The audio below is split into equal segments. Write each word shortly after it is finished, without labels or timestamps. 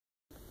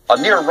A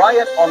near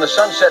riot on the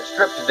Sunset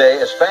Strip today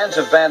as fans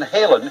of Van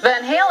Halen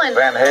Van Halen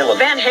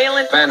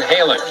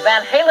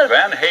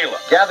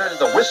gathered at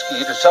the Whiskey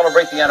to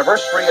celebrate the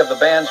anniversary of the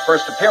band's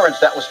first appearance.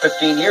 That was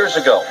 15 years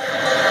ago.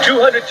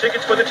 200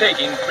 tickets for the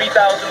taking, 3,000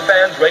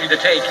 fans ready to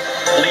take.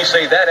 Police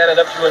say that added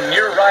up to a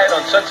near riot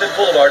on Sunset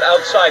Boulevard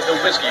outside the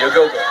Whiskey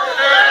A-Go-Go.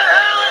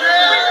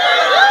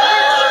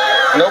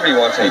 Nobody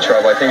wants any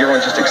trouble. I think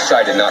everyone's just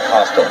excited, not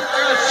hostile. I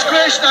got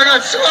squished, I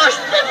got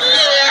squashed.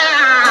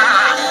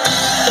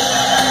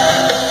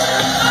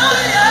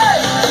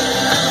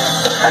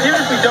 Even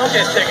if we don't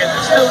get tickets,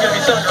 it's still going to be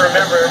something to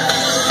remember.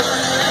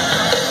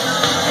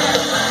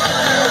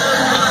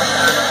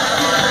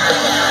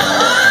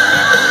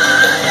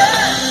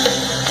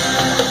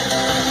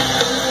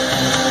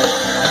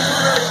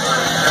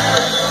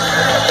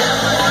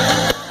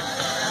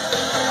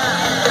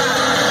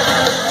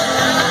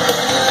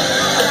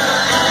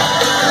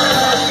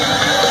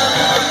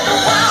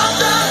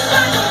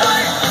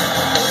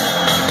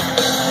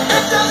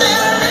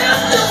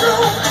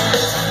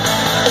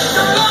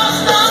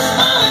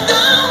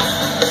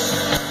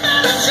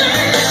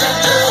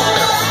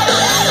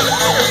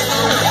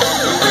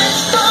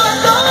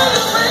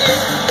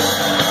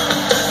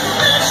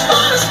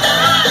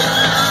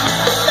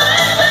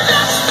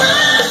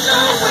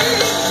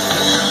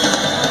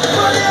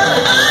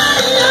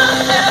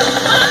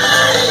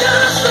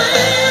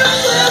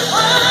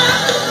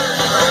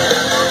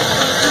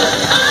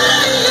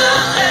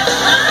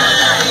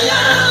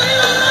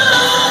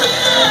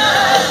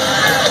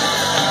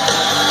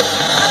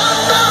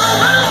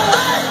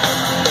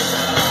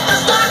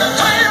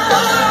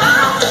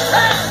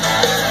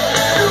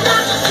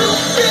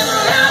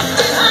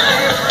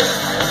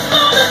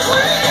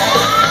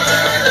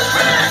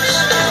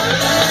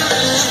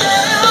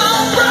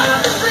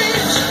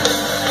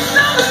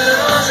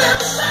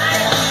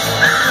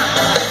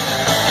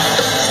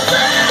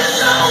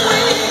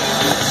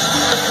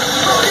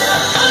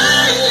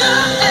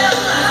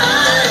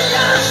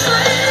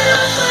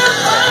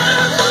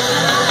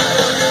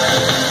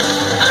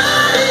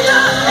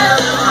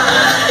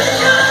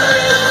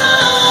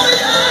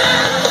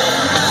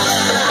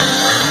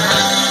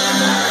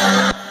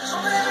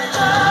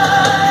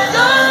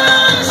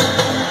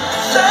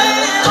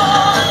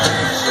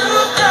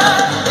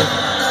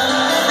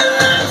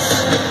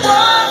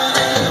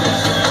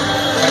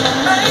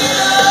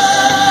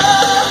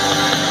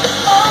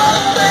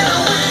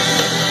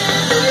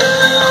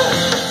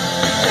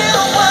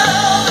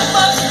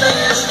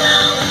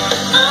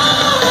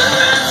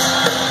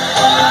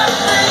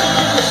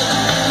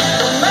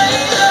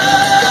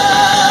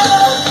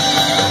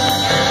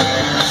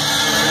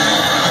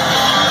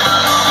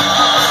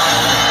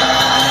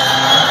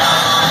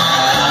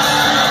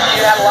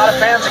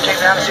 Fans that came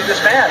down to see this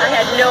band. I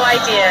had no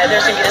idea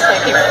there's going to be this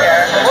many people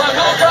here. Well,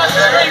 come across the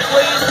street,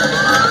 please.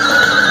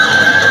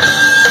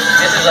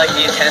 This is like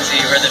the intensity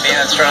where the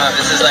band's from.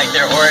 This is like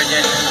their origin.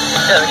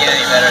 It doesn't get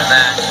any better than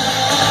that.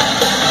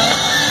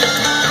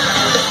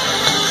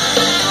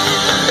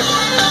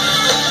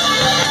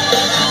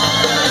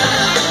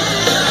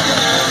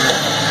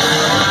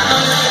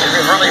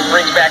 It really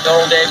brings back the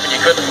old days when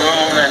you couldn't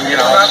move and, you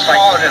know, I'm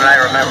smaller than I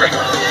remember.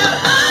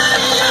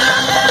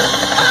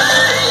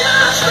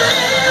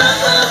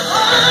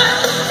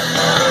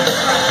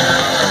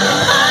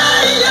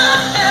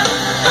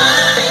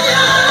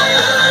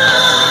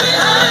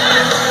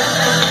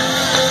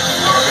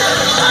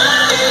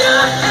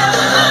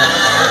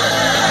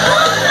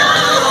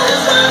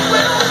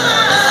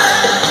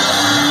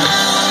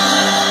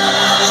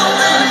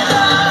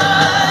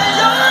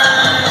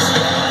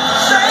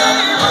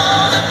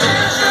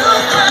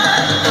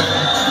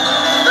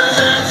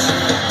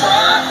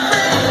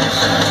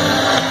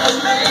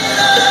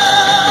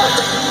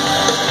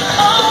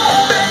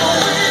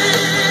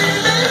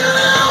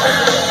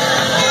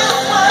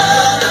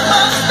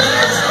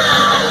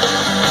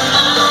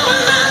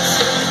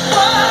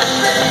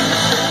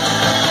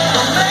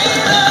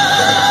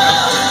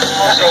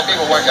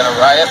 People weren't going to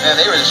riot, man.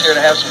 They were just here to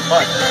have some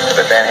fun.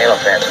 The Van Halen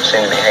fans have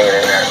seemed to be hanging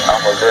in there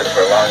awful good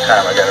for a long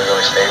time. I got to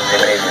really say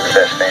they may be the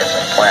best fans on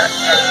the planet.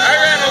 I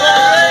ran a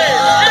long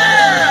race.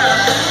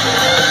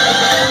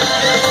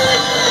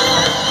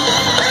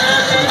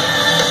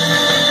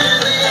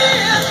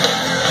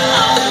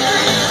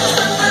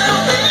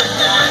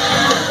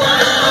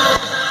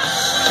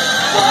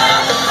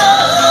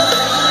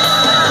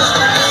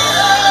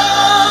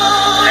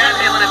 Van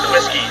Halen at the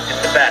Whiskey.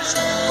 It's the best.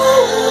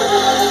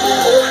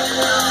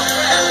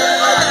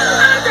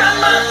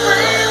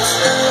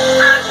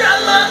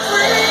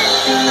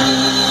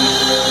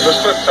 For a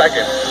split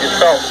second, it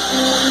felt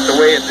the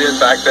way it did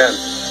back then.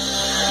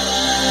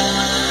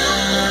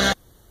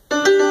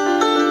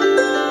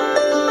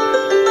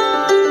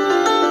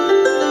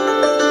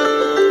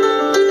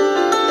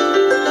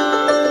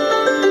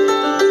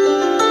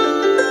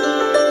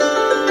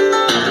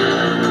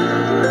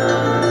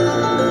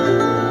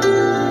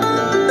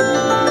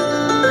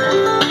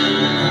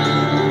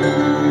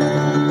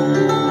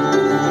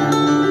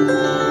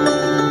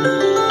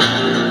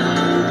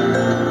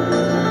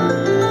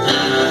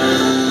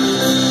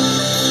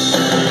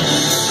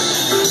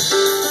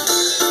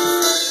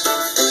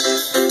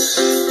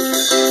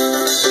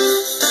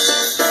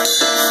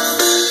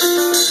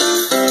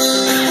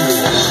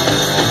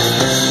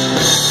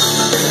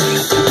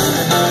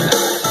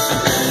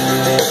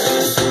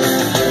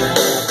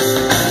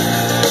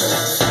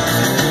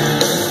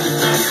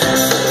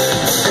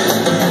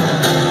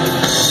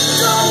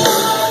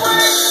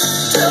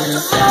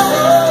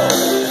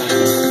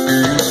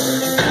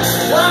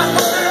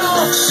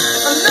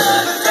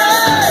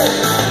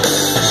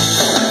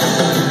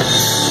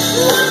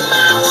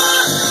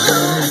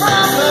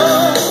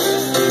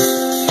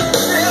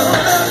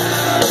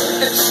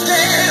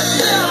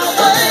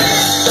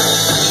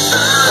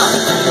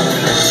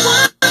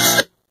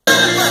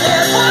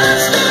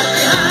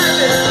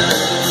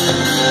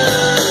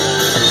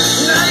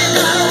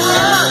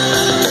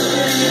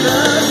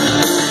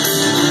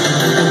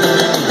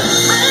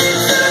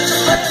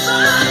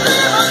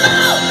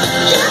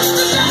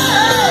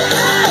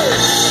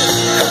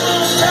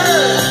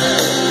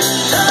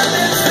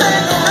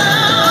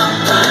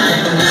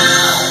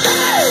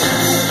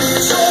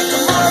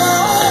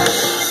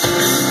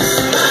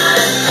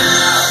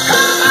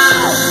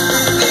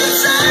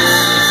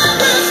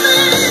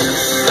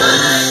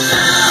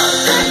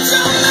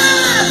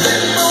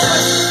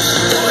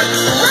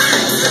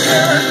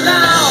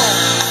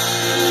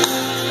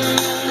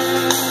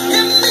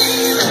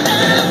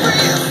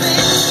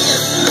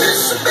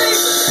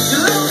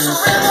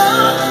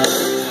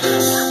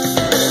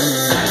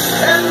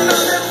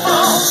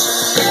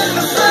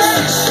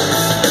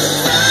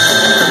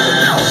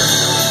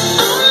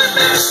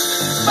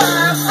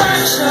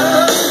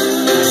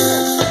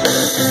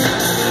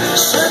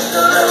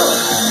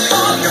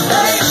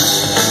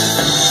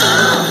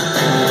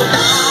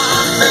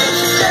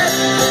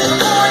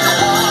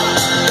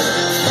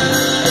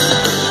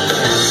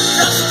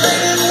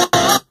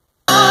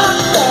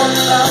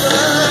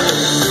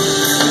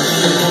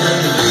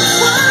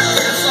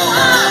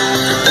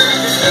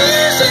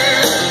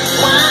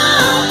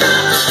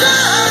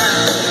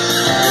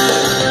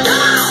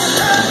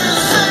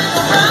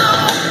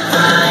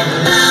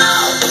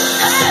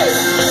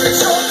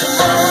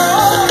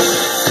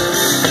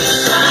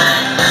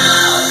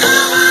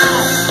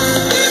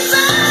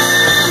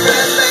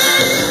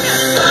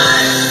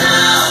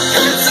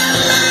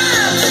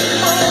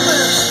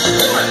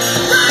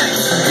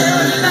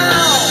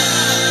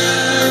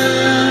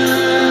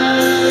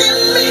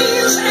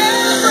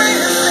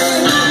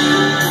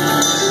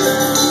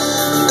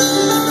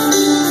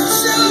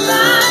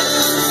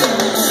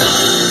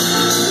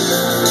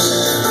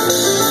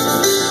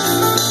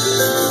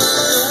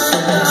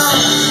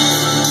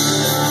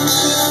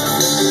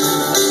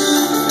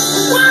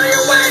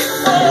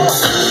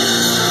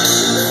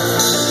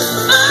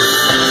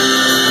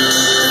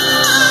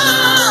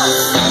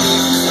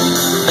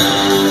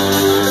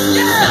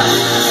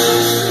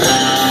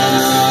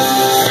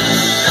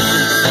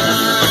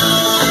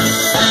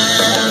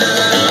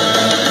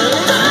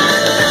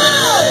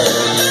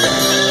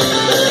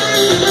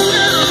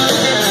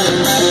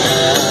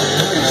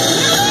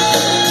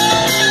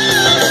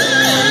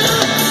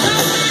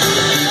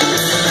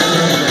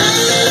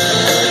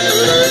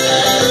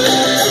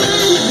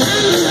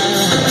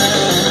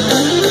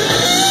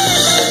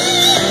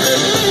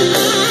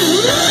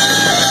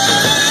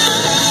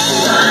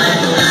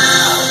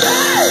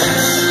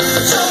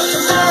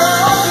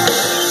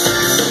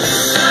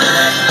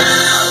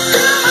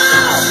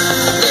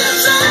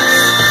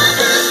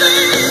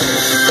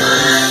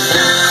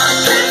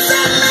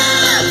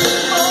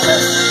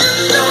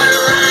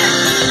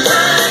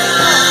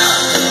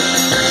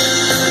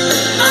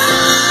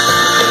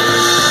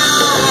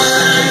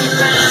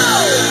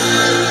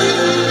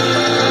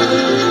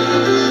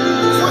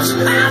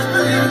 I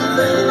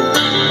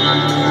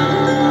believe.